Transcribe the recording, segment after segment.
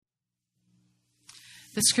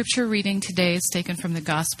The scripture reading today is taken from the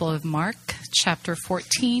Gospel of Mark, chapter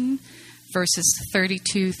 14, verses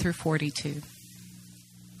 32 through 42.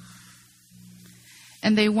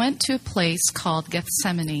 And they went to a place called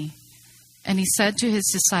Gethsemane, and he said to his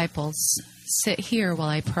disciples, "Sit here while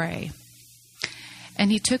I pray."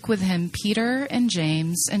 And he took with him Peter and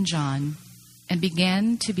James and John, and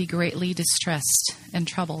began to be greatly distressed and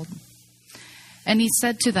troubled. And he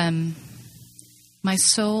said to them, "My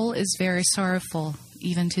soul is very sorrowful,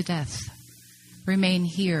 even to death. Remain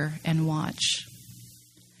here and watch."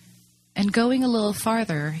 And going a little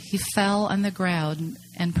farther, he fell on the ground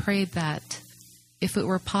and prayed that, if it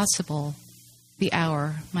were possible, the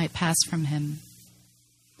hour might pass from him.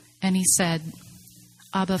 And he said,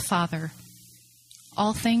 "Abba, Father,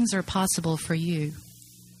 all things are possible for you.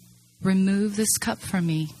 Remove this cup from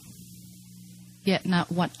me, yet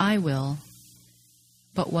not what I will,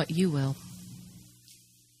 but what you will."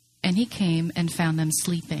 And he came and found them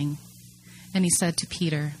sleeping. And he said to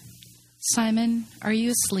Peter, "Simon, are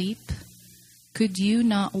you asleep? Could you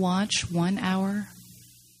not watch 1 hour?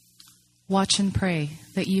 Watch and pray,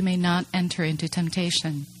 that you may not enter into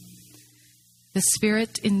temptation. The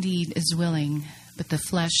spirit indeed is willing, but the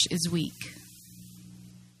flesh is weak."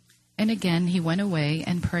 And again he went away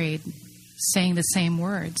and prayed, saying the same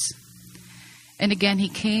words. And again he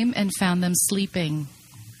came and found them sleeping,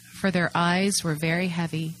 for their eyes were very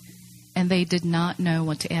heavy, and they did not know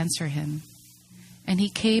what to answer him. And he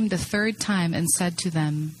came the third time and said to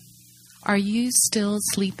them, "Are you still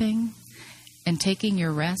sleeping and taking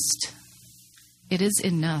your rest? It is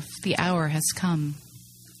enough, the hour has come.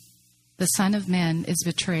 The Son of Man is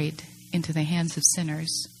betrayed into the hands of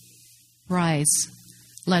sinners. Rise,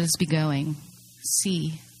 let us be going.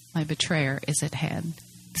 See, my betrayer is at hand."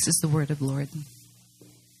 This is the word of the Lord.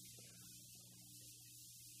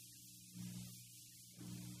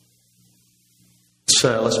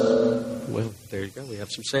 Well, there you go. We have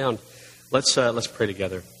some sound. Let's pray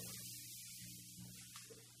together.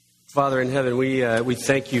 Father in heaven, we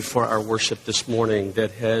thank you for our worship this morning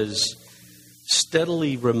that has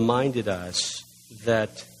steadily reminded us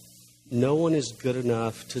that no one is good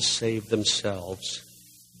enough to save themselves,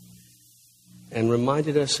 and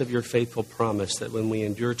reminded us of your faithful promise that when we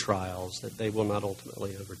endure trials, that they will not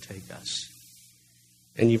ultimately overtake us.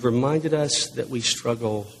 And you've reminded us that we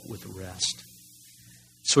struggle with rest.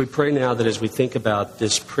 So we pray now that as we think about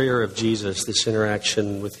this prayer of Jesus, this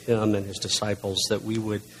interaction with him and his disciples, that we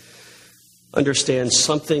would understand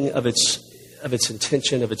something of its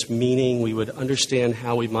intention, of its meaning. We would understand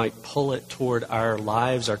how we might pull it toward our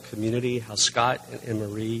lives, our community, how Scott and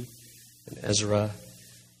Anne-Marie and Ezra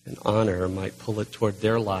and Honor might pull it toward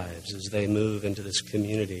their lives as they move into this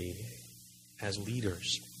community as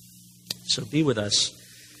leaders. So be with us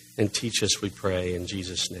and teach us, we pray, in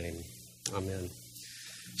Jesus' name. Amen.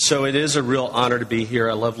 So it is a real honor to be here.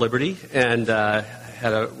 I love Liberty, and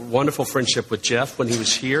had a wonderful friendship with Jeff when he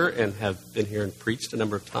was here, and have been here and preached a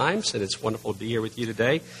number of times, and it's wonderful to be here with you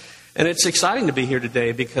today. And it's exciting to be here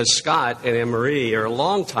today because Scott and Anne-Marie are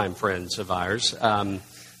longtime friends of ours.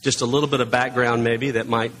 Just a little bit of background maybe that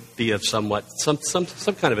might be of some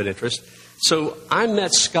kind of an interest. So I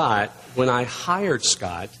met Scott when I hired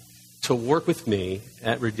Scott to work with me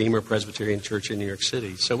at Redeemer Presbyterian Church in New York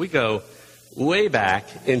City. So we go way back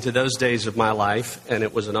into those days of my life, and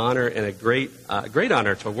it was an honor and a great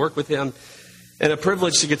honor to work with him, and a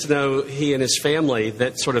privilege to get to know he and his family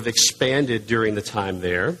that sort of expanded during the time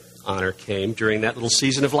there. Honor came during that little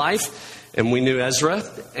season of life, and we knew Ezra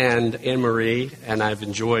and Anne-Marie, and I've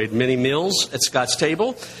enjoyed many meals at Scott's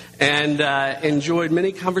table, and enjoyed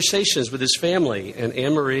many conversations with his family, and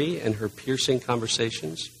Anne-Marie and her piercing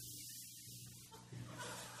conversations.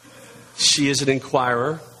 She is an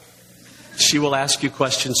inquirer. She will ask you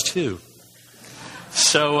questions too.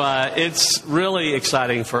 So it's really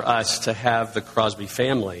exciting for us to have the Crosby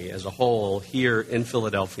family as a whole here in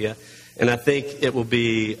Philadelphia. And I think it will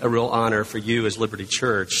be a real honor for you as Liberty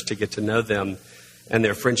Church to get to know them and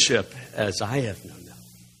their friendship as I have known them.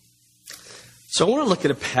 So I want to look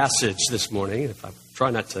at a passage this morning. If I try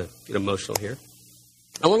not to get emotional here,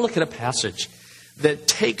 I want to look at a passage that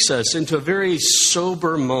takes us into a very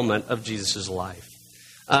sober moment of Jesus' life.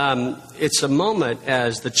 It's a moment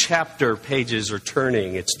as the chapter pages are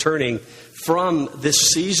turning. It's turning from this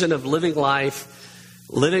season of living life,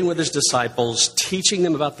 living with his disciples, teaching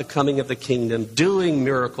them about the coming of the kingdom, doing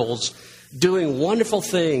miracles, doing wonderful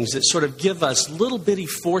things that sort of give us little bitty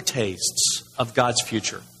foretastes of God's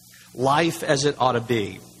future, life as it ought to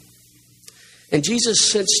be. And Jesus,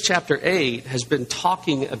 since chapter 8, has been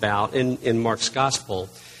talking about, in Mark's gospel,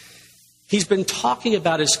 he's been talking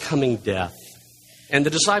about his coming death. And the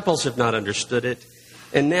disciples have not understood it.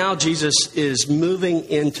 And now Jesus is moving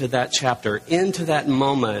into that chapter, into that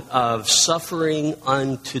moment of suffering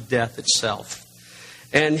unto death itself.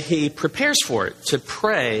 And he prepares for it to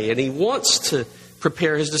pray, and he wants to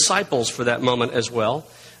prepare his disciples for that moment as well,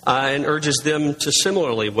 and urges them to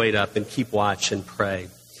similarly wait up and keep watch and pray.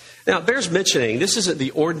 Now, it bears mentioning, this isn't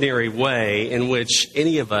the ordinary way in which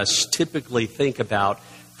any of us typically think about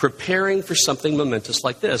preparing for something momentous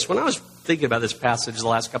like this. When I was thinking about this passage the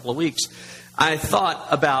last couple of weeks, I thought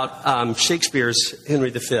about Shakespeare's Henry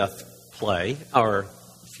V play, or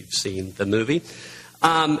if you've seen the movie.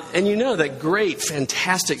 And you know that great,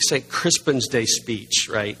 fantastic St. Crispin's Day speech,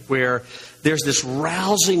 right, where there's this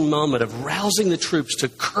rousing moment of rousing the troops to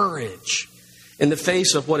courage in the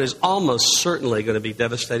face of what is almost certainly going to be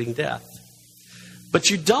devastating death. But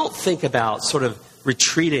you don't think about sort of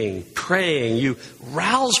retreating, praying. You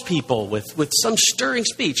rouse people with some stirring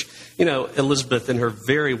speech. You know, Elizabeth, in her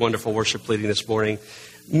very wonderful worship leading this morning,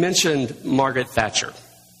 mentioned Margaret Thatcher,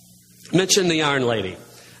 mentioned the Iron Lady.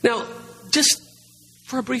 Now, just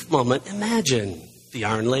for a brief moment, imagine the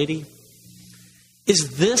Iron Lady.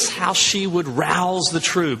 Is this how she would rouse the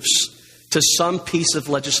troops to some piece of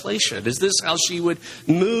legislation? Is this how she would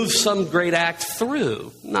move some great act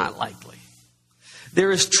through? Not likely.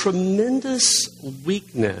 There is tremendous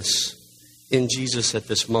weakness in Jesus at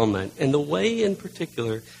this moment, and the way in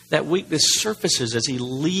particular that weakness surfaces as he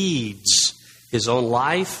leads his own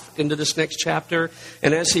life into this next chapter,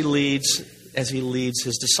 and as he leads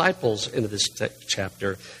his disciples into this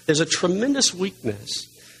chapter. There's a tremendous weakness,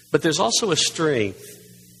 but there's also a strength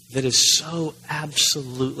that is so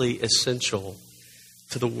absolutely essential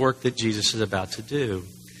to the work that Jesus is about to do.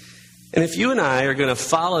 And if you and I are going to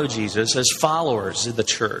follow Jesus as followers in the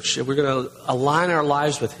church, if we're going to align our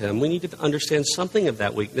lives with him, we need to understand something of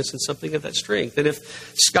that weakness and something of that strength. And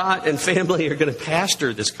if Scott and family are going to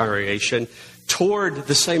pastor this congregation toward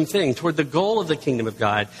the same thing, toward the goal of the kingdom of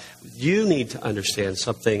God, you need to understand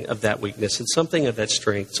something of that weakness and something of that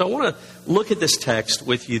strength. So I want to look at this text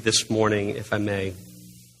with you this morning, if I may.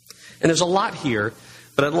 And there's a lot here,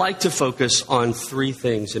 but I'd like to focus on three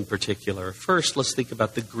things in particular. First, let's think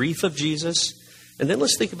about the grief of Jesus, and then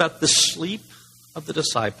let's think about the sleep of the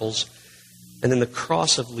disciples, and then the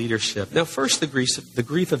cross of leadership. Now, first, the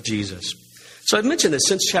grief of Jesus. So I've mentioned that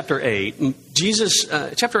since chapter 8,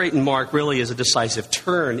 chapter 8 in Mark really is a decisive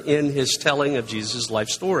turn in his telling of Jesus' life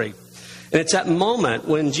story. And it's that moment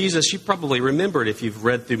when Jesus, you probably remember it if you've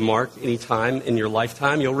read through Mark any time in your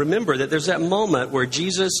lifetime, you'll remember that there's that moment where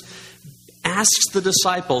Jesus asks the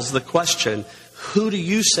disciples the question, "Who do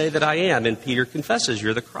you say that I am?" And Peter confesses,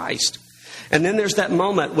 "You're the Christ." And then there's that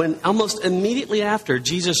moment when almost immediately after,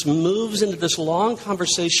 Jesus moves into this long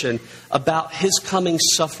conversation about his coming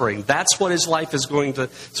suffering. That's what his life is going to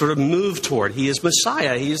sort of move toward. He is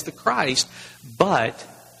Messiah. He is the Christ. But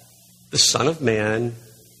the Son of Man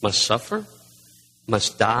must suffer,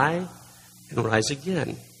 must die, and rise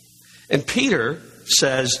again. And Peter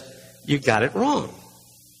says, "You got it wrong.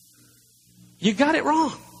 You got it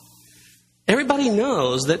wrong. Everybody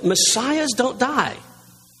knows that Messiahs don't die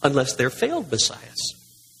unless they're failed Messiahs."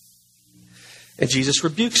 And Jesus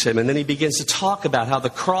rebukes him, and then he begins to talk about how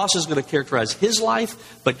the cross is going to characterize his life,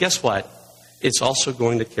 but guess what? It's also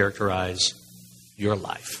going to characterize your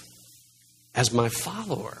life as my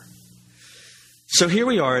follower. So here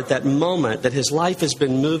we are at that moment that his life has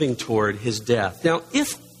been moving toward his death. Now,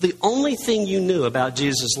 if the only thing you knew about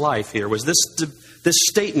Jesus' life here was this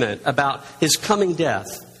statement about his coming death,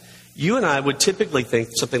 you and I would typically think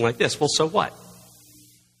something like this. Well, so what?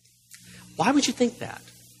 Why would you think that?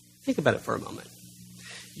 Think about it for a moment.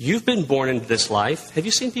 You've been born into this life. Have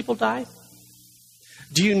you seen people die?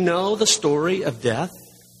 Do you know the story of death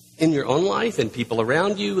in your own life and people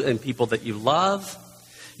around you and people that you love?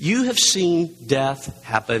 You have seen death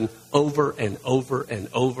happen over and over and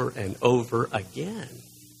over and over again.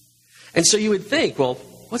 And so you would think, well,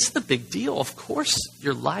 what's the big deal? Of course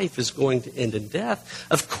your life is going to end in death.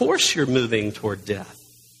 Of course you're moving toward death.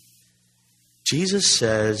 Jesus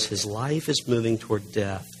says his life is moving toward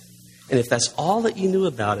death. And if that's all that you knew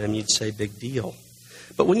about him, you'd say big deal.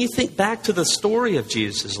 But when you think back to the story of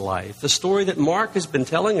Jesus' life, the story that Mark has been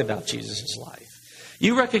telling about Jesus' life,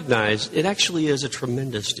 you recognize it actually is a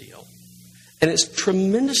tremendous deal. And it's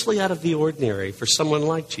tremendously out of the ordinary for someone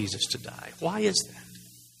like Jesus to die. Why is that?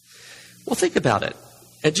 Well, think about it.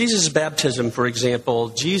 At Jesus' baptism, for example,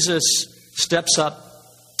 Jesus steps up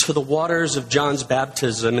to the waters of John's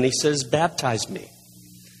baptism and he says, "Baptize me."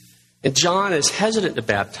 And John is hesitant to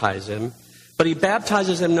baptize him, but he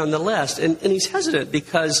baptizes him nonetheless. And he's hesitant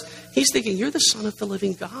because he's thinking, "You're the Son of the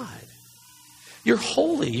living God. You're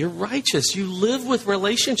holy. You're righteous. You live with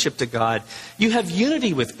relationship to God. You have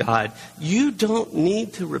unity with God. You don't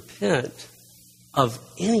need to repent of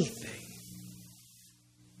anything.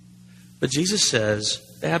 But Jesus says,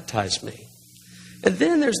 baptize me. And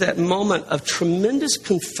then there's that moment of tremendous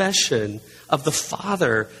confession of the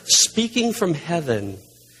Father speaking from heaven.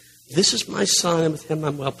 This is my Son, and with him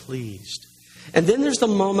I'm well pleased. And then there's the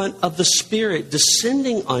moment of the Spirit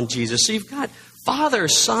descending on Jesus. So you've got Father,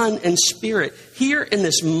 Son, and Spirit here in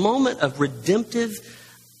this moment of redemptive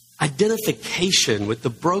identification with the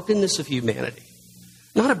brokenness of humanity.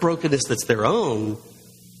 Not a brokenness that's their own,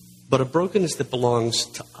 but a brokenness that belongs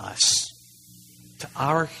to us, to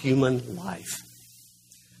our human life,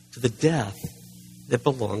 to the death that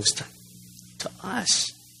belongs to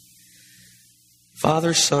us.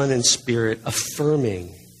 Father, Son, and Spirit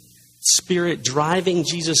affirming. Spirit driving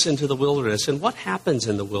Jesus into the wilderness. And what happens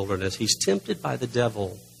in the wilderness? He's tempted by the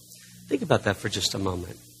devil. Think about that for just a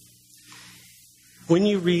moment. When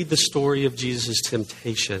you read the story of Jesus'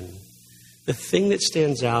 temptation, the thing that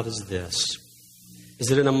stands out is this, is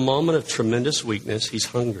that in a moment of tremendous weakness, he's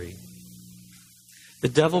hungry. The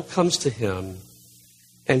devil comes to him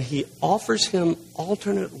and he offers him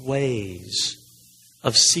alternate ways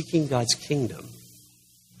of seeking God's kingdom,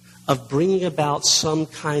 of bringing about some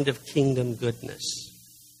kind of kingdom goodness.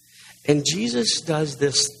 And Jesus does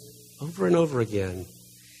this over and over again.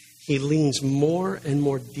 He leans more and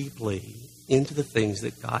more deeply into the things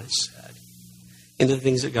that God has said, into the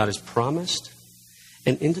things that God has promised,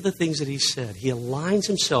 and into the things that he said. He aligns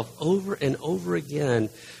himself over and over again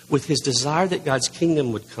with his desire that God's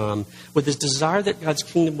kingdom would come, with his desire that God's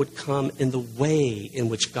kingdom would come in the way in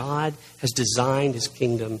which God has designed his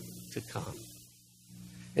kingdom to come.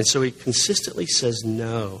 And so he consistently says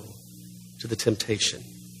no to the temptation.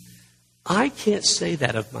 I can't say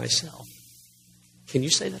that of myself. Can you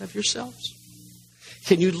say that of yourselves?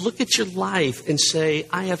 Can you look at your life and say,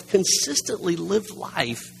 I have consistently lived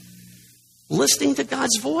life listening to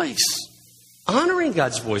God's voice, honoring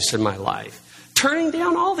God's voice in my life, turning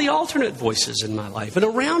down all the alternate voices in my life and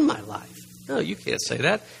around my life? No, you can't say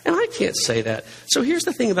that, and I can't say that. So here's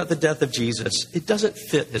the thing about the death of Jesus. It doesn't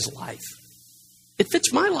fit his life. It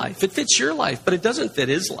fits my life. It fits your life, but it doesn't fit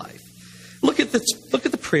his life. Look at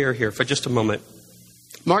the prayer here for just a moment.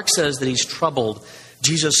 Mark says that he's troubled.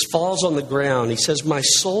 Jesus falls on the ground. He says, my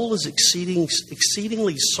soul is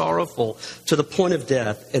exceedingly sorrowful to the point of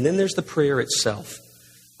death. And then there's the prayer itself.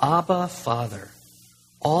 Abba, Father,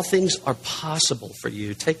 all things are possible for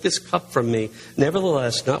you. Take this cup from me.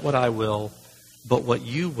 Nevertheless, not what I will, but what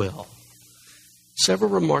you will. Several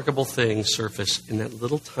remarkable things surface in that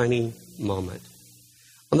little tiny moment.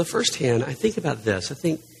 On the first hand, I think about this. I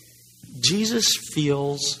think Jesus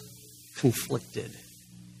feels conflicted.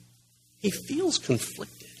 He feels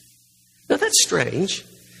conflicted. Now, that's strange,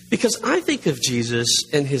 because I think of Jesus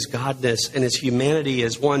and his godness and his humanity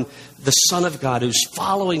as one, the Son of God, who's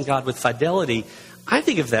following God with fidelity. I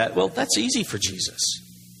think of that, well, that's easy for Jesus.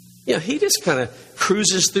 You know, he just kind of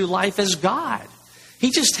cruises through life as God.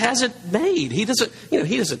 He just has it made. He doesn't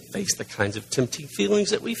face the kinds of tempting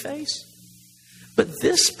feelings that we face. But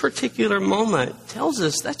this particular moment tells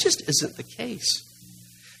us that just isn't the case.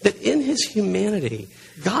 That in his humanity,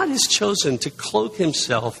 God has chosen to cloak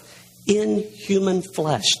himself in human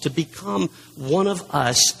flesh, to become one of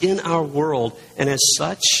us in our world. And as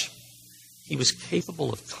such, he was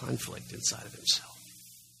capable of conflict inside of himself.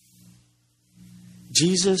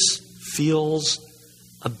 Jesus feels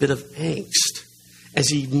a bit of angst as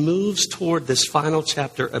he moves toward this final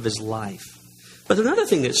chapter of his life. But another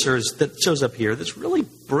thing that shows up here that's really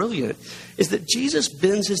brilliant is that Jesus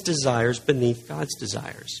bends his desires beneath God's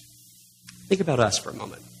desires. Think about us for a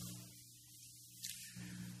moment.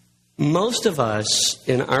 Most of us,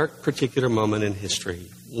 in our particular moment in history,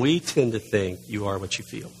 we tend to think you are what you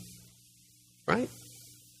feel. Right?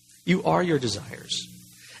 You are your desires.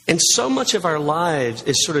 And so much of our lives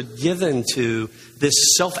is sort of given to this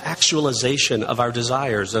self-actualization of our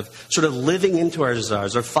desires, of sort of living into our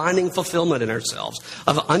desires, of finding fulfillment in ourselves,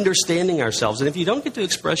 of understanding ourselves. And if you don't get to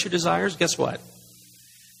express your desires, guess what?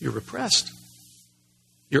 You're repressed.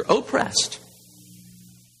 You're oppressed.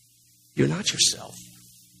 You're not yourself.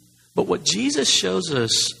 But what Jesus shows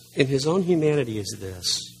us in his own humanity is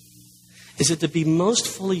this, is that to be most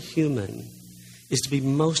fully human is to be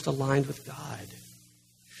most aligned with God.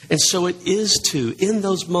 And so it is to, in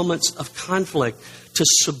those moments of conflict, to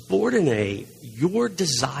subordinate your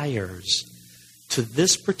desires to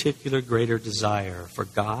this particular greater desire for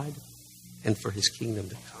God and for his kingdom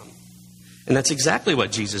to come. And that's exactly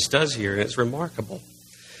what Jesus does here, and it's remarkable.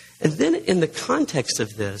 And then in the context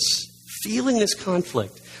of this, feeling this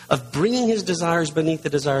conflict of bringing his desires beneath the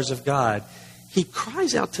desires of God, he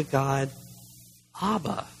cries out to God,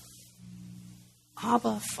 Abba.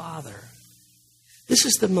 Abba, Father. This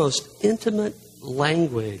is the most intimate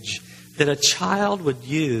language that a child would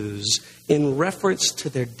use in reference to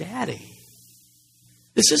their daddy.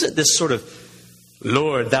 This isn't this sort of,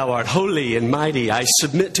 Lord, thou art holy and mighty, I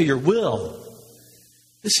submit to your will.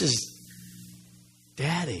 This is,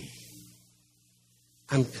 Daddy,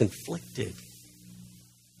 I'm conflicted.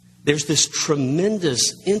 There's this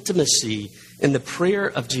tremendous intimacy in the prayer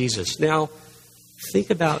of Jesus. Now,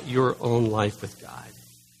 think about your own life with God.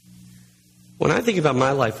 When I think about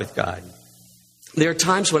my life with God, there are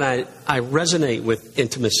times when I resonate with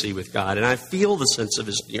intimacy with God, and I feel the sense of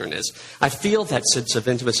his nearness. I feel that sense of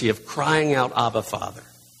intimacy of crying out, Abba, Father.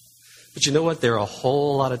 But you know what? There are a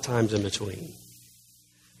whole lot of times in between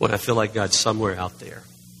when I feel like God's somewhere out there,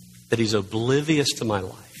 that he's oblivious to my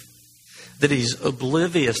life, that he's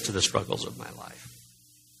oblivious to the struggles of my life.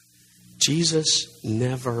 Jesus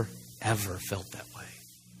never, ever felt that way.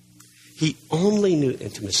 He only knew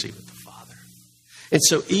intimacy with the Father. And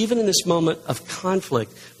so even in this moment of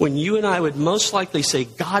conflict, when you and I would most likely say,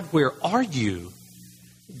 God, where are you?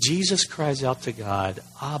 Jesus cries out to God,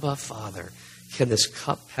 Abba, Father, can this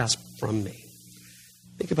cup pass from me?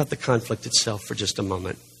 Think about the conflict itself for just a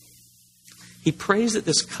moment. He prays that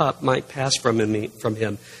this cup might pass from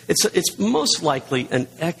him. It's most likely an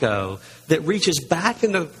echo that reaches back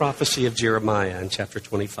into the prophecy of Jeremiah in chapter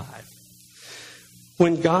 25.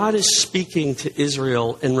 When God is speaking to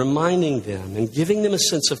Israel and reminding them and giving them a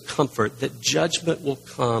sense of comfort that judgment will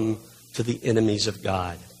come to the enemies of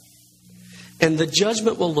God. And the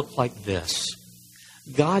judgment will look like this.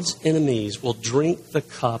 God's enemies will drink the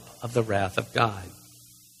cup of the wrath of God.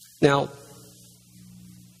 Now,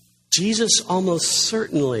 Jesus almost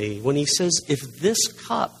certainly, when he says, if this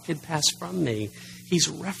cup can pass from me, he's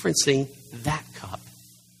referencing that cup,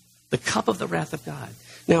 the cup of the wrath of God.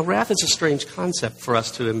 Now, wrath is a strange concept for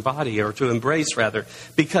us to embody, or to embrace, rather,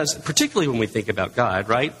 because, particularly when we think about God,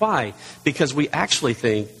 right? Why? Because we actually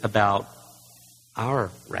think about our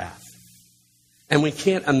wrath. And we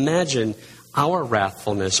can't imagine our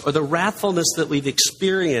wrathfulness, or the wrathfulness that we've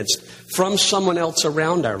experienced from someone else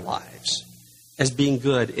around our lives, as being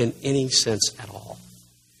good in any sense at all.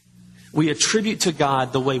 We attribute to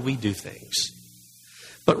God the way we do things.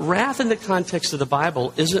 But wrath in the context of the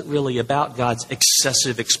Bible isn't really about God's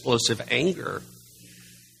excessive, explosive anger.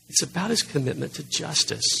 It's about his commitment to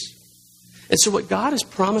justice. And so what God is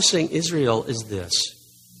promising Israel is this,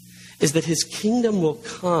 is that his kingdom will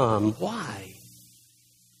come. Why?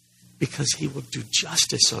 Because he will do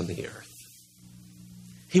justice on the earth.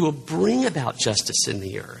 He will bring about justice in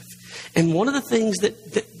the earth. And one of the things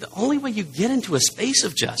that the only way you get into a space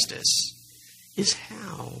of justice is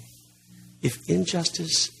how? If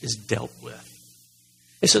injustice is dealt with.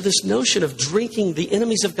 And so this notion of drinking, the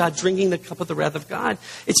enemies of God drinking the cup of the wrath of God,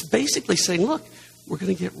 it's basically saying, look, we're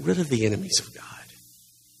going to get rid of the enemies of God.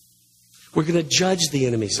 We're going to judge the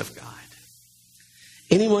enemies of God.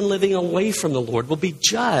 Anyone living away from the Lord will be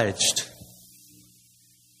judged.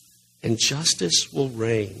 And justice will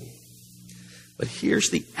reign. But here's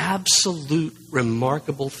the absolute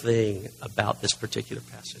remarkable thing about this particular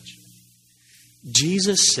passage.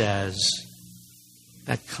 Jesus says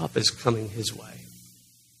that cup is coming his way.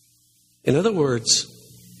 In other words,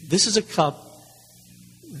 this is a cup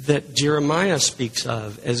that Jeremiah speaks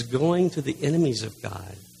of as going to the enemies of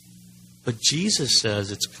God. But Jesus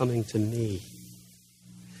says it's coming to me.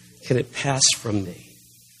 Can it pass from me?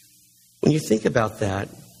 When you think about that,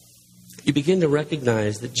 you begin to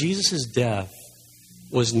recognize that Jesus' death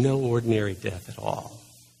was no ordinary death at all.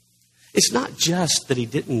 It's not just that he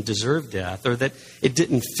didn't deserve death or that it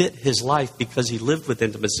didn't fit his life because he lived with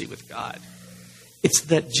intimacy with God. It's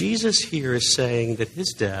that Jesus here is saying that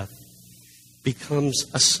his death becomes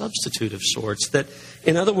a substitute of sorts. That,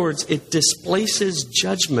 in other words, it displaces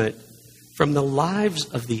judgment from the lives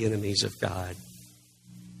of the enemies of God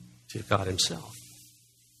to God himself.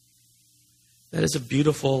 That is a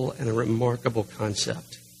beautiful and a remarkable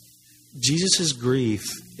concept. Jesus' grief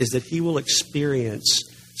is that he will experience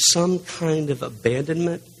some kind of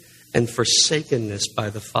abandonment and forsakenness by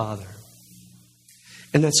the Father.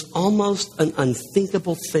 And that's almost an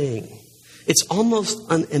unthinkable thing. It's almost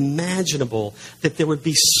unimaginable that there would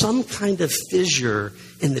be some kind of fissure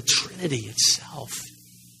in the Trinity itself.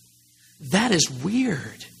 That is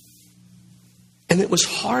weird. And it was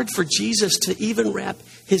hard for Jesus to even wrap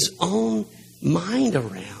his own mind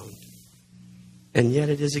around. And yet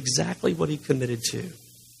it is exactly what he committed to.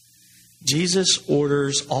 Jesus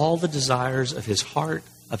orders all the desires of his heart,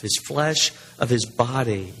 of his flesh, of his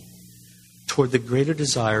body toward the greater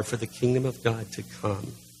desire for the kingdom of God to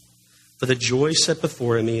come. For the joy set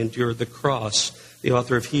before him, he endured the cross. The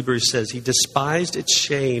author of Hebrews says he despised its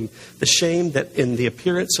shame, the shame that in the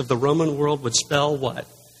appearance of the Roman world would spell what?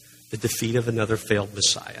 The defeat of another failed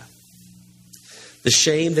Messiah. The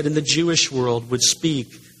shame that in the Jewish world would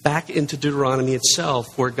speak back into Deuteronomy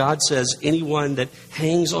itself, where God says anyone that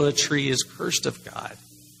hangs on a tree is cursed of God.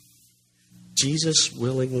 Jesus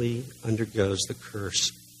willingly undergoes the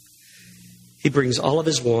curse. He brings all of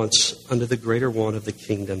his wants under the greater want of the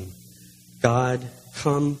kingdom. God,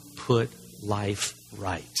 come put life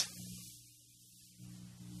right.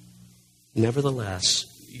 Nevertheless,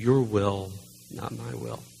 your will, not my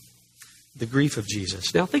will. The grief of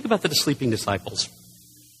Jesus. Now think about the sleeping disciples.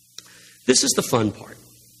 This is the fun part,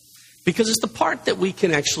 because it's the part that we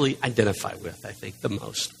can actually identify with, I think, the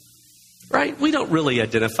most. Right? We don't really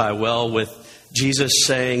identify well with Jesus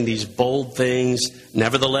saying these bold things.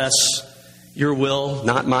 Nevertheless, your will,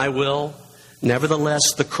 not my will. Nevertheless,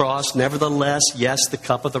 the cross. Nevertheless, yes, the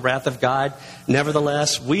cup of the wrath of God.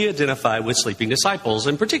 Nevertheless, we identify with sleeping disciples,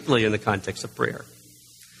 and particularly in the context of prayer.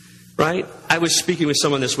 Right? I was speaking with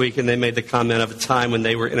someone this week, and they made the comment of a time when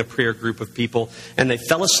they were in a prayer group of people, and they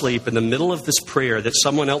fell asleep in the middle of this prayer that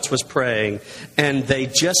someone else was praying, and they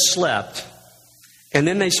just slept. And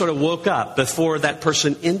then they sort of woke up before that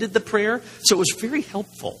person ended the prayer. So it was very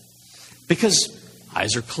helpful, because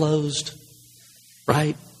eyes are closed,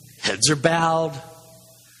 right? Heads are bowed.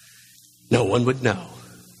 No one would know.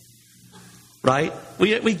 Right?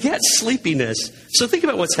 We get sleepiness. So think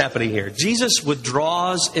about what's happening here. Jesus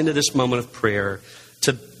withdraws into this moment of prayer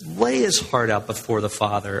to lay his heart out before the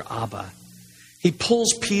Father, Abba. He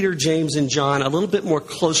pulls Peter, James, and John a little bit more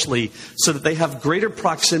closely so that they have greater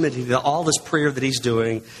proximity to all this prayer that he's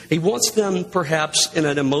doing. He wants them, perhaps, in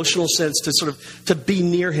an emotional sense, to be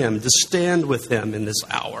near him, to stand with him in this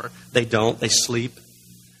hour. They don't. They sleep.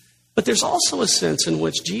 But there's also a sense in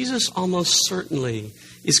which Jesus almost certainly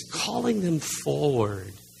is calling them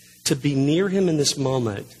forward to be near him in this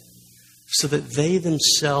moment so that they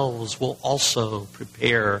themselves will also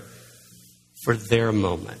prepare for their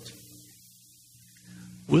moment.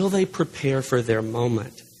 Will they prepare for their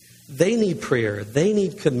moment? They need prayer. They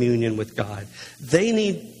need communion with God. They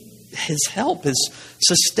need his help, his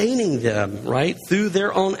sustaining them, right, through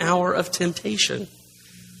their own hour of temptation.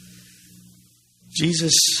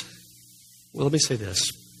 Jesus, well, let me say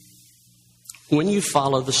this. When you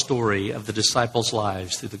follow the story of the disciples'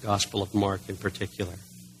 lives through the Gospel of Mark in particular,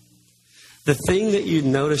 the thing that you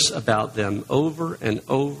notice about them over and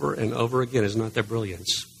over and over again is not their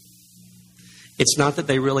brilliance. It's not that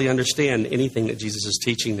they really understand anything that Jesus is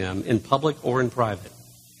teaching them in public or in private.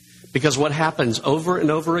 Because what happens over and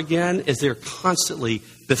over again is they're constantly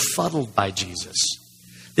befuddled by Jesus.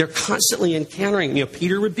 They're constantly encountering,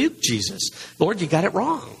 Peter rebuked Jesus. Lord, you got it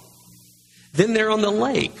wrong. Then they're on the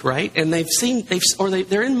lake, right? And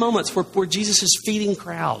they're in moments where Jesus is feeding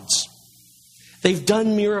crowds. They've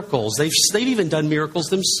done miracles. They've even done miracles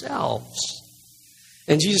themselves.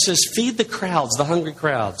 And Jesus says, feed the crowds, the hungry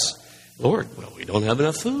crowds. Lord, well, we don't have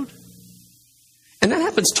enough food. And that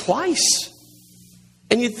happens twice.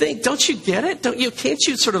 And you think, don't you get it? Can't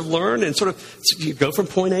you sort of learn and you go from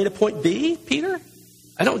point A to point B, Peter?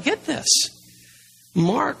 I don't get this.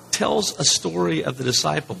 Mark tells a story of the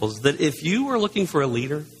disciples that if you were looking for a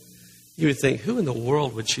leader, you would think, who in the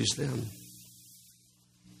world would choose them?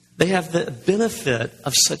 They have the benefit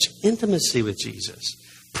of such intimacy with Jesus.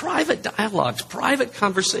 Private dialogues, private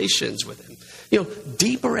conversations with him.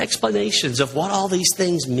 Deeper explanations of what all these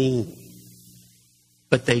things mean.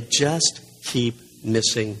 But they just keep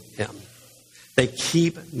missing him. They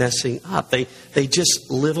keep messing up. They just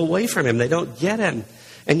live away from him. They don't get him.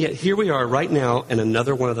 And yet here we are right now in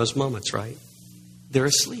another one of those moments, right? They're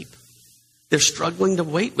asleep. They're struggling to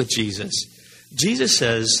wait with Jesus. Jesus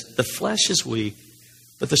says, the flesh is weak,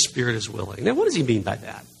 but the spirit is willing. Now, what does he mean by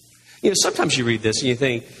that? Sometimes you read this and you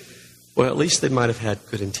think, well, at least they might have had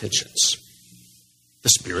good intentions. The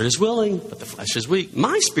spirit is willing, but the flesh is weak.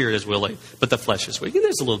 My spirit is willing, but the flesh is weak. And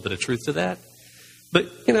there's a little bit of truth to that. But,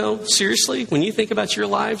 seriously, when you think about your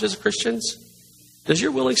lives as Christians, does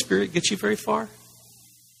your willing spirit get you very far?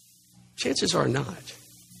 Chances are not.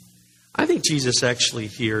 I think Jesus actually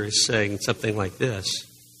here is saying something like this.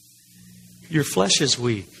 Your flesh is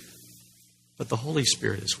weak, but the Holy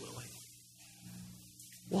Spirit is willing.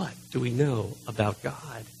 What do we know about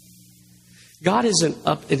God? God isn't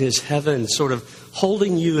up in his heaven sort of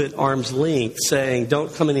holding you at arm's length saying,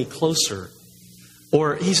 don't come any closer.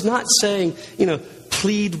 Or he's not saying,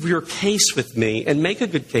 plead your case with me and make a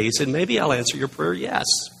good case and maybe I'll answer your prayer yes.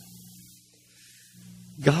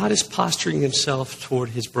 God is posturing himself toward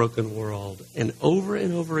his broken world. And over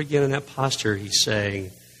again in that posture, he's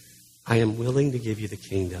saying, I am willing to give you the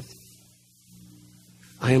kingdom.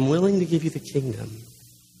 I am willing to give you the kingdom.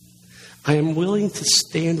 I am willing to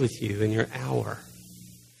stand with you in your hour.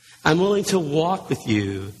 I'm willing to walk with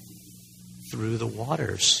you through the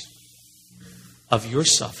waters of your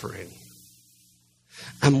suffering.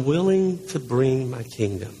 I'm willing to bring my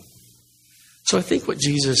kingdom. So I think what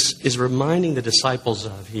Jesus is reminding the disciples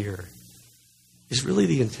of here is really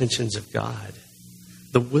the intentions of God,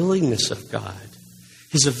 the willingness of God,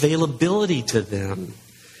 his availability to them.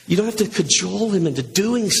 You don't have to cajole him into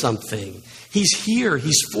doing something. He's here.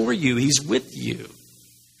 He's for you. He's with you.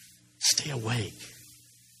 Stay awake.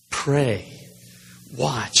 Pray.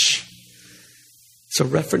 Watch. It's a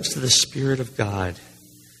reference to the Spirit of God.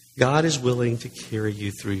 God is willing to carry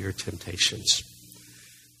you through your temptations,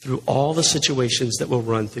 through all the situations that will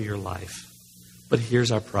run through your life. But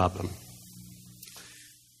here's our problem.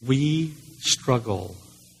 We struggle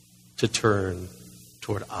to turn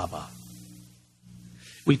toward Abba.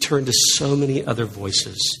 We turn to so many other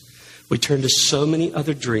voices. We turn to so many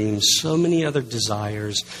other dreams, so many other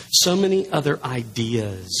desires, so many other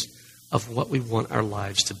ideas of what we want our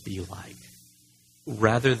lives to be like,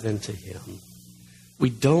 rather than to him. We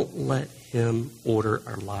don't let him order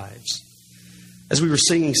our lives. As we were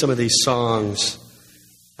singing some of these songs,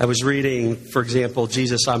 I was reading, for example,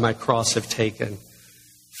 Jesus I my cross have taken.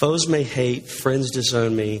 Foes may hate, friends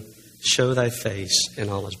disown me, show thy face and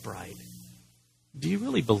all is bright. Do you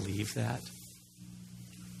really believe that?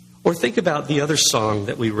 Or think about the other song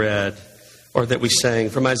that we read or that we sang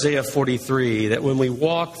from Isaiah 43, that when we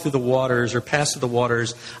walk through the waters or pass through the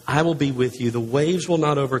waters, I will be with you. The waves will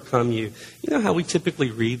not overcome you. You know how we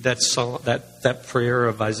typically read that song, that prayer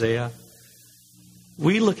of Isaiah?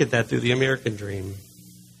 We look at that through the American dream.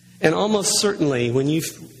 And almost certainly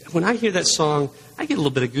when I hear that song, I get a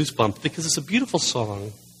little bit of goosebumps because it's a beautiful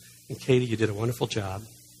song. And Katie, you did a wonderful job.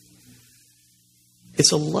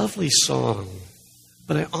 It's a lovely song,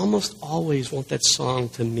 but I almost always want that song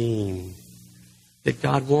to mean that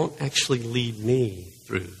God won't actually lead me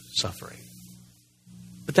through suffering.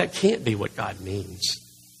 But that can't be what God means.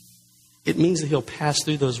 It means that he'll pass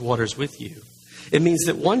through those waters with you. It means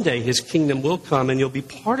that one day his kingdom will come and you'll be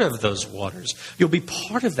part of those waters. You'll be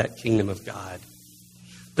part of that kingdom of God.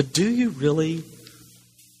 But do you really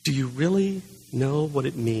know what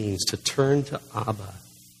it means to turn to Abba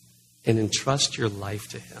and entrust your life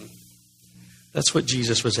to him? That's what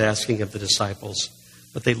Jesus was asking of the disciples.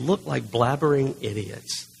 But they looked like blabbering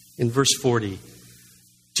idiots. In verse 40,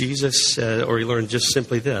 Jesus said, or he learned just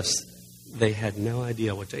simply this: they had no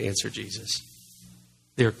idea what to answer Jesus.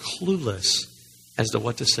 They're clueless as to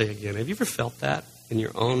what to say again. Have you ever felt that in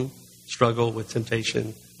your own struggle with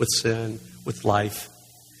temptation, with sin, with life?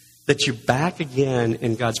 That you're back again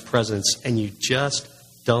in God's presence and you just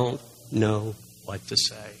don't know what to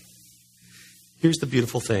say. Here's the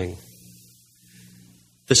beautiful thing.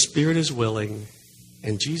 The Spirit is willing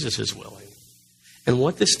and Jesus is willing. And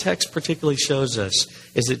what this text particularly shows us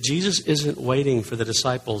is that Jesus isn't waiting for the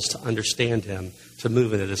disciples to understand him to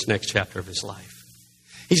move into this next chapter of his life.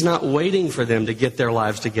 He's not waiting for them to get their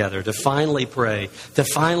lives together, to finally pray, to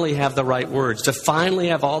finally have the right words, to finally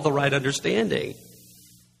have all the right understanding.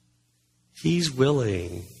 He's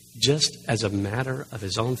willing just as a matter of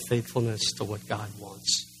his own faithfulness to what God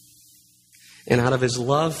wants. And out of his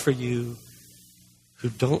love for you who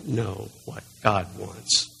don't know what God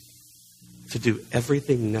wants, to do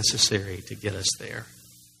everything necessary to get us there.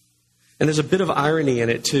 And there's a bit of irony in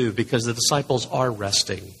it too, because the disciples are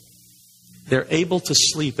resting. They're able to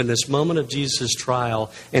sleep in this moment of Jesus'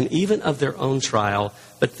 trial and even of their own trial.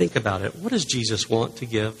 But think about it. What does Jesus want to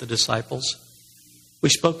give the disciples? We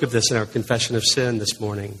spoke of this in our confession of sin this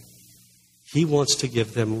morning. He wants to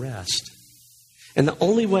give them rest. And the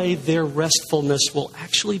only way their restfulness will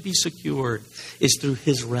actually be secured is through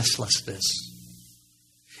his restlessness.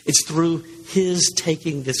 It's through his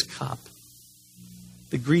taking this cup.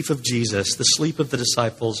 The grief of Jesus, the sleep of the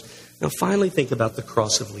disciples. Now finally think about the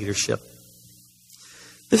cross of leadership.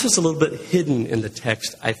 This is a little bit hidden in the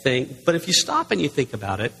text, I think. But if you stop and you think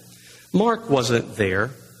about it, Mark wasn't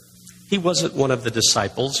there. He wasn't one of the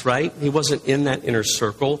disciples, right? He wasn't in that inner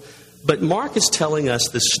circle. But Mark is telling us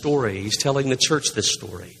this story. He's telling the church this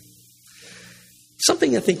story.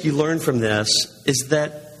 Something I think you learn from this is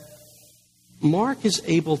that Mark is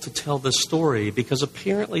able to tell this story because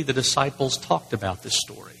apparently the disciples talked about this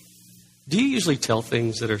story. Do you usually tell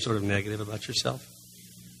things that are sort of negative about yourself?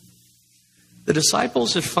 The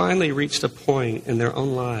disciples have finally reached a point in their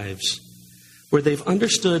own lives where they've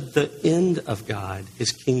understood the end of God,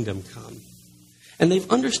 his kingdom come. And they've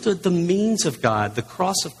understood the means of God, the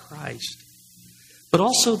cross of Christ, but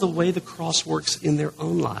also the way the cross works in their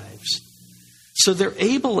own lives. So they're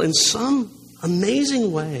able in some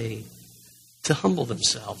amazing way to humble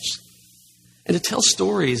themselves and to tell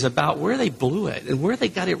stories about where they blew it and where they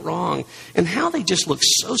got it wrong and how they just look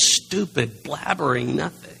so stupid, blabbering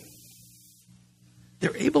nothing.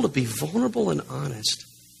 They're able to be vulnerable and honest.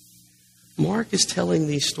 Mark is telling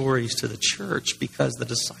these stories to the church because the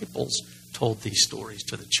disciples told these stories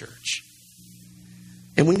to the church.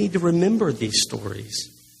 And we need to remember these stories.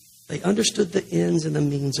 They understood the ends and the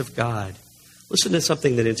means of God. Listen to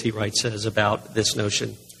something that N.T. Wright says about this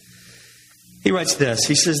notion. He writes this.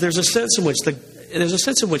 He says, there's a sense in which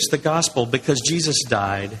the gospel, because Jesus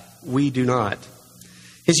died, we do not.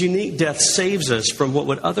 His unique death saves us from what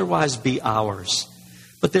would otherwise be ours.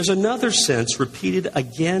 But there's another sense repeated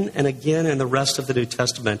again and again in the rest of the New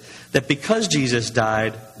Testament that because Jesus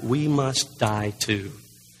died, we must die too.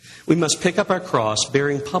 We must pick up our cross,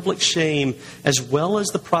 bearing public shame as well as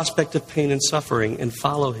the prospect of pain and suffering, and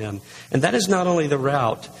follow him. And that is not only the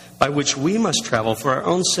route by which we must travel for our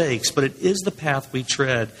own sakes, but it is the path we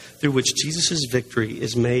tread through which Jesus' victory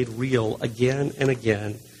is made real again and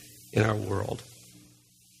again in our world.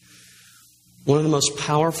 One of the most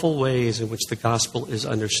powerful ways in which the gospel is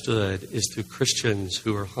understood is through Christians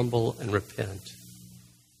who are humble and repent.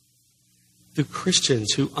 Through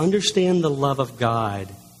Christians who understand the love of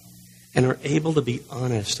God and are able to be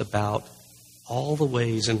honest about all the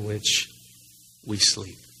ways in which we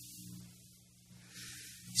sleep.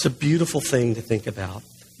 It's a beautiful thing to think about.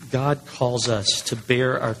 God calls us to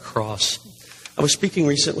bear our cross. I was speaking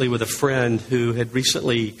recently with a friend who had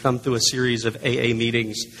recently come through a series of AA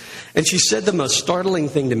meetings, and she said the most startling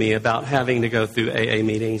thing to me about having to go through AA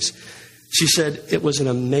meetings. She said, it was an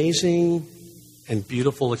amazing and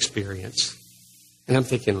beautiful experience. And I'm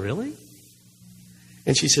thinking, really?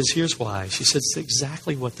 And she says, here's why. She says, it's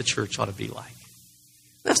exactly what the church ought to be like.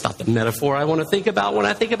 That's not the metaphor I want to think about when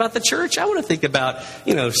I think about the church. I want to think about,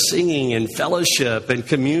 singing and fellowship and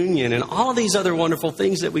communion and all of these other wonderful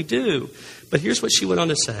things that we do. But here's what she went on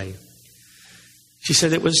to say. She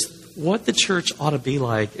said it was what the church ought to be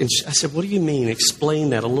like. And I said, what do you mean?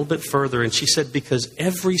 Explain that a little bit further. And she said, because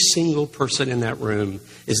every single person in that room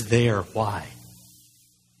is there. Why?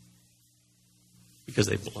 Because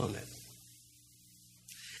they've blown it.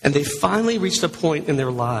 And they finally reached a point in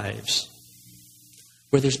their lives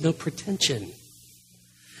where there's no pretension.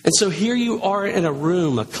 And so here you are in a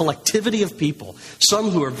room, a collectivity of people, some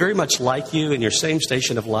who are very much like you in your same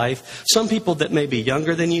station of life, some people that may be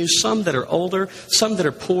younger than you, some that are older, some that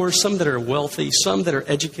are poor, some that are wealthy, some that are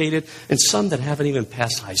educated, and some that haven't even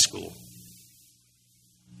passed high school.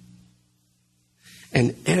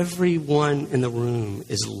 And everyone in the room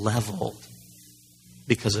is leveled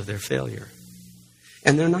because of their failure.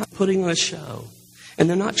 And they're not putting on a show. And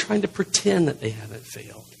they're not trying to pretend that they haven't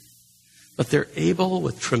failed. But they're able,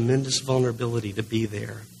 with tremendous vulnerability, to be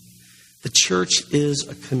there. The church is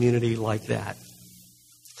a community like that.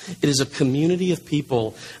 It is a community of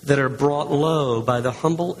people that are brought low by the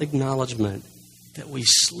humble acknowledgement that we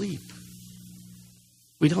sleep.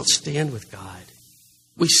 We don't stand with God.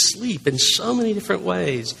 We sleep in so many different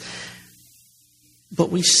ways. But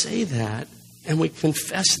we say that and we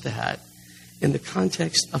confess that in the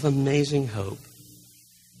context of amazing hope.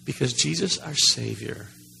 Because Jesus, our Savior,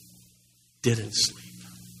 didn't sleep.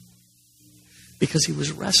 Because he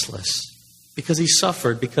was restless. Because he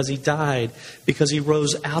suffered. Because he died. Because he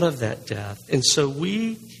rose out of that death. And so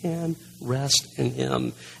we can rest in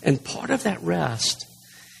him. And part of that rest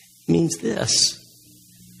means this.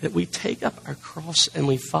 That we take up our cross and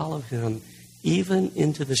we follow him even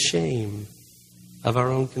into the shame of our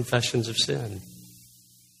own confessions of sin.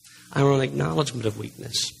 Our own acknowledgement of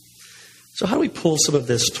weakness. So how do we pull some of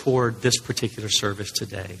this toward this particular service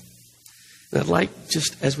today? And I'd like,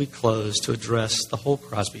 just as we close, to address the whole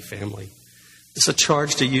Crosby family. It's a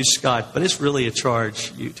charge to you, Scott, but it's really a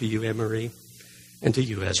charge to you, Anne-Marie, and to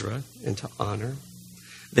you, Ezra, and to Honor,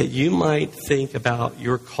 that you might think about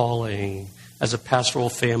your calling as a pastoral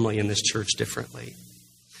family in this church differently.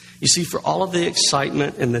 You see, for all of the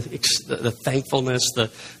excitement and the thankfulness, the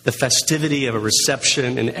festivity of a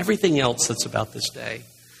reception and everything else that's about this day,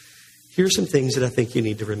 here's some things that I think you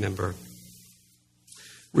need to remember.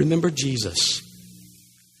 Remember Jesus.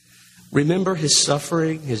 Remember his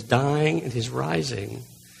suffering, his dying, and his rising.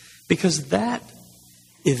 Because that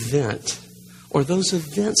event, or those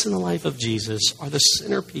events in the life of Jesus, are the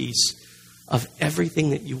centerpiece of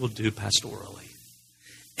everything that you will do pastorally.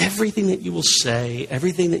 Everything that you will say,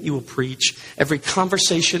 everything that you will preach, every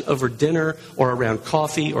conversation over dinner or around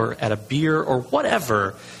coffee or at a beer or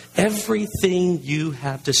whatever, Everything you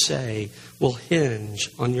have to say will hinge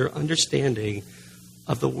on your understanding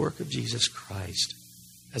of the work of Jesus Christ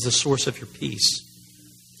as the source of your peace.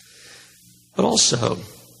 But also,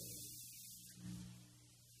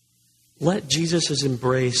 let Jesus'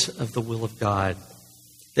 embrace of the will of God,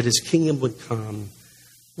 that his kingdom would come,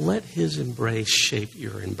 let his embrace shape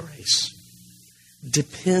your embrace.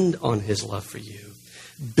 Depend on his love for you.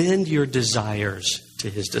 Bend your desires to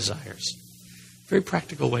his desires. Very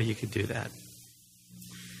practical way you could do that.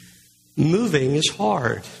 Moving is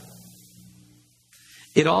hard.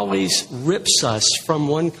 It always rips us from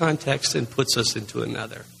one context and puts us into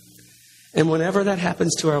another. And whenever that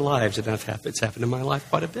happens to our lives, and it's happened in my life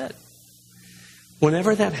quite a bit.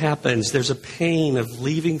 Whenever that happens, there's a pain of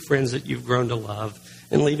leaving friends that you've grown to love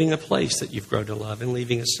and leaving a place that you've grown to love and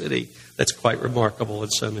leaving a city that's quite remarkable in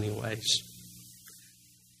so many ways.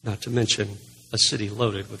 Not to mention a city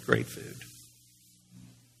loaded with great food.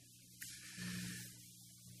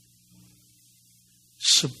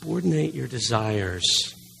 Subordinate your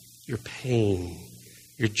desires, your pain,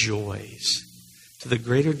 your joys to the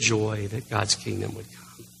greater joy that God's kingdom would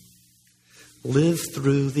come. Live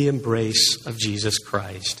through the embrace of Jesus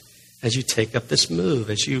Christ as you take up this move,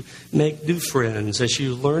 as you make new friends, as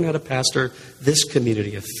you learn how to pastor this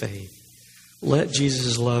community of faith. Let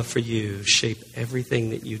Jesus' love for you shape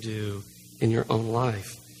everything that you do in your own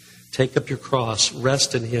life. Take up your cross,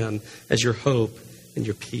 rest in him as your hope and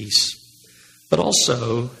your peace. But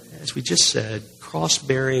also, as we just said,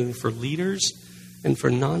 cross-bearing for leaders and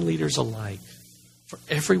for non-leaders alike, for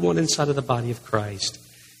everyone inside of the body of Christ,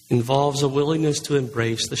 involves a willingness to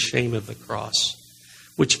embrace the shame of the cross,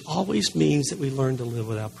 which always means that we learn to live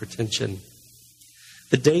without pretension.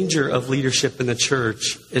 The danger of leadership in the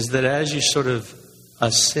church is that as you sort of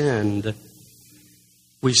ascend,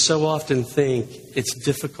 we so often think it's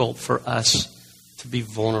difficult for us to be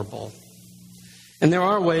vulnerable. And there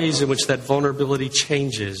are ways in which that vulnerability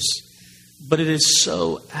changes, but it is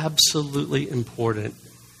so absolutely important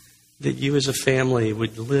that you as a family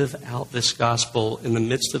would live out this gospel in the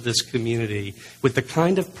midst of this community with the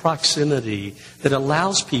kind of proximity that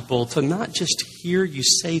allows people to not just hear you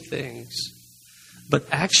say things, but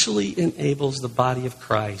actually enables the body of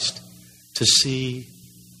Christ to see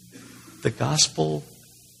the gospel,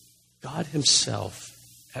 God himself,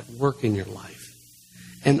 at work in your life.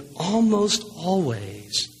 And almost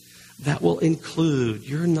always, that will include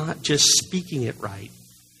you're not just speaking it right,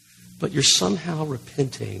 but you're somehow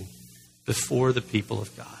repenting before the people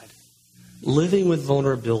of God. Living with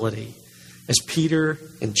vulnerability, as Peter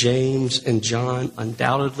and James and John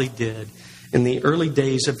undoubtedly did in the early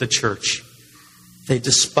days of the church. They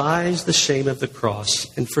despised the shame of the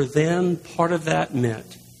cross, and for them, part of that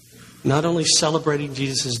meant not only celebrating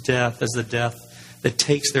Jesus' death as the death that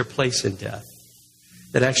takes their place in death,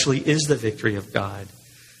 that actually is the victory of God,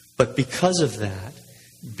 but because of that,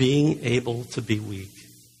 being able to be weak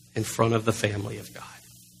in front of the family of God.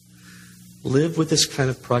 Live with this kind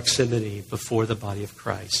of proximity before the body of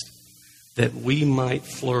Christ, that we might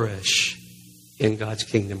flourish in God's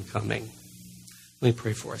kingdom coming. Let me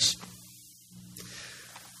pray for us.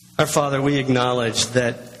 Our Father, we acknowledge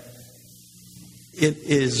that it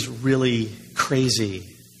is really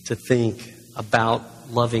crazy to think about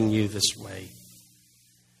loving you this way.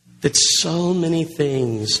 That so many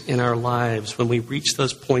things in our lives, when we reach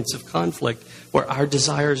those points of conflict where our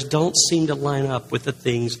desires don't seem to line up with the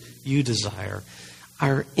things you desire,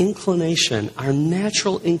 our inclination, our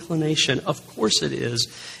natural inclination, of course it is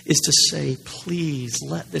to say, please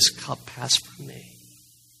let this cup pass from me.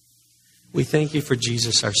 We thank you for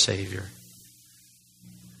Jesus, our Savior,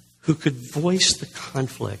 who could voice the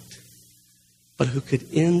conflict, but who could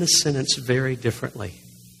end the sentence very differently.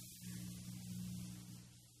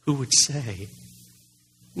 Who would say,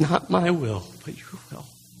 not my will, but your will.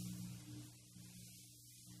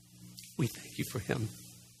 We thank you for him.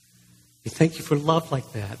 We thank you for love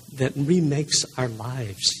like that, that remakes our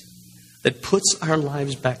lives, that puts our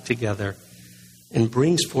lives back together and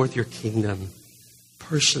brings forth your kingdom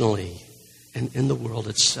personally and in the world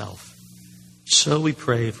itself. So we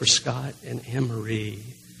pray for Scott and Anne-Marie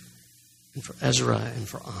and for Ezra and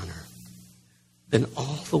for Honor, in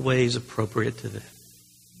all the ways appropriate to them,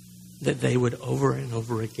 that they would over and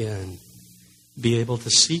over again be able to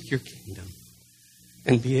seek your kingdom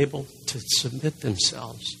and be able to submit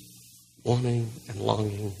themselves, wanting and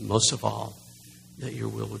longing, most of all, that your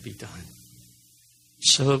will would be done.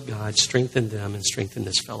 So, God, strengthen them and strengthen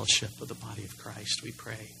this fellowship of the body of Christ, we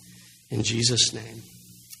pray. In Jesus' name,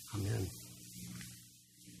 amen.